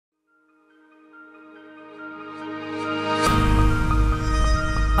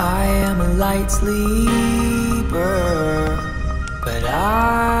light sleeper, but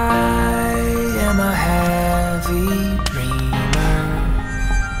I am a heavy dreamer.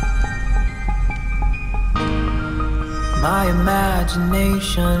 My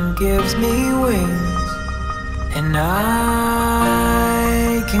imagination gives me wings, and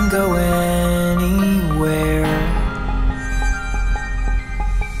I can go anywhere.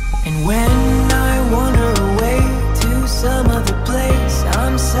 And when I wander away to some other place,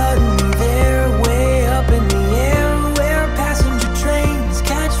 I'm suddenly there, way up in the air, where passenger trains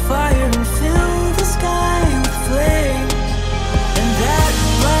catch fire and fill the sky with flames. And that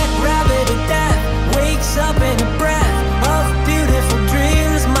black rabbit of death wakes up in a breath of beautiful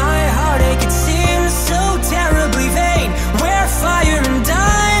dreams. My heartache, it seems so terribly vain, where fire and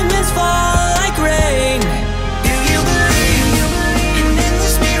diamonds fall like rain. Do you believe in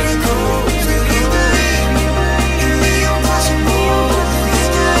endless miracles? Do you believe in the impossible? Do you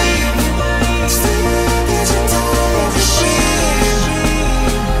believe sleeping is a time machine?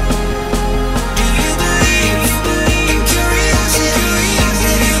 Do you believe in curiosity? Do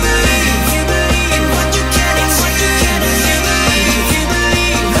you believe in what you can and what you can't? Do you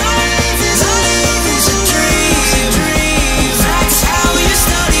believe life is a dream? That's how you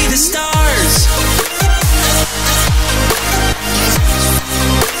study the stars.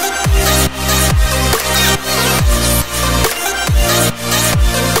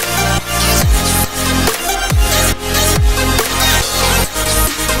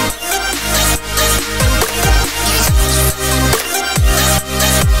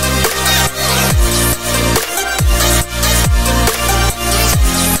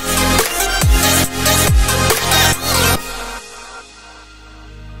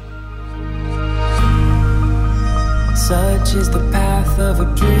 Such is the path of a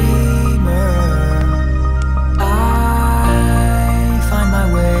dreamer. I find my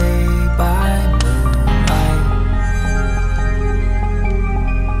way by moonlight.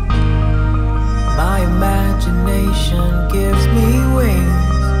 My imagination gives me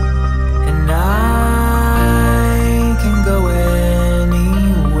wings, and I can go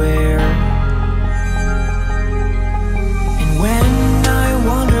anywhere. And when I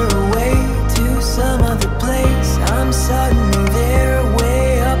wander away to some other place, I'm suddenly there,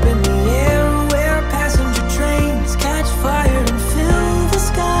 way up in the air, where passenger trains catch fire and fill the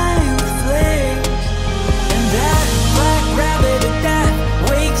sky with flames. And that black rabbit of death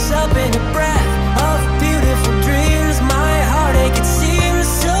wakes up in a breath of beautiful dreams. My heartache, it seems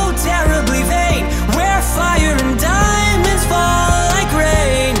so terribly vain, where fire and diamonds fall like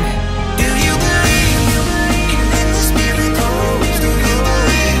rain. Do you believe in endless miracles? Do you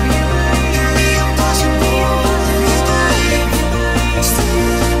believe in the impossible? Do you believe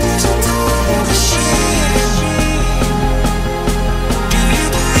sleep is a time machine? Do you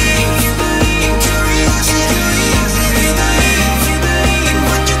believe in curiosity? Do you believe in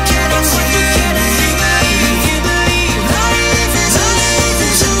what you can and what you can't? Do you believe life is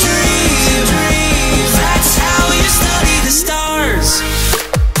a dream? That's how you study the stars.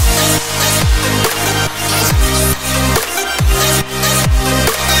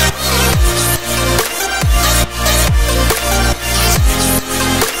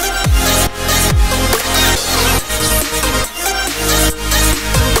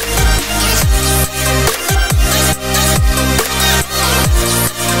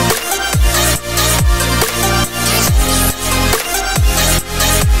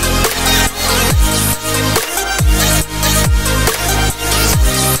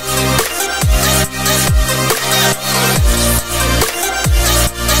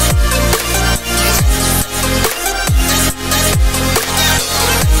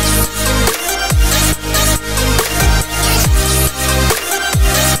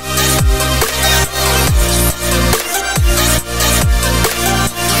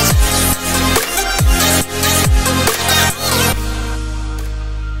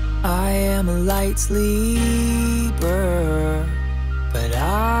 I am a light sleeper, but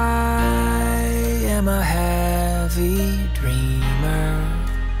I am a heavy dreamer.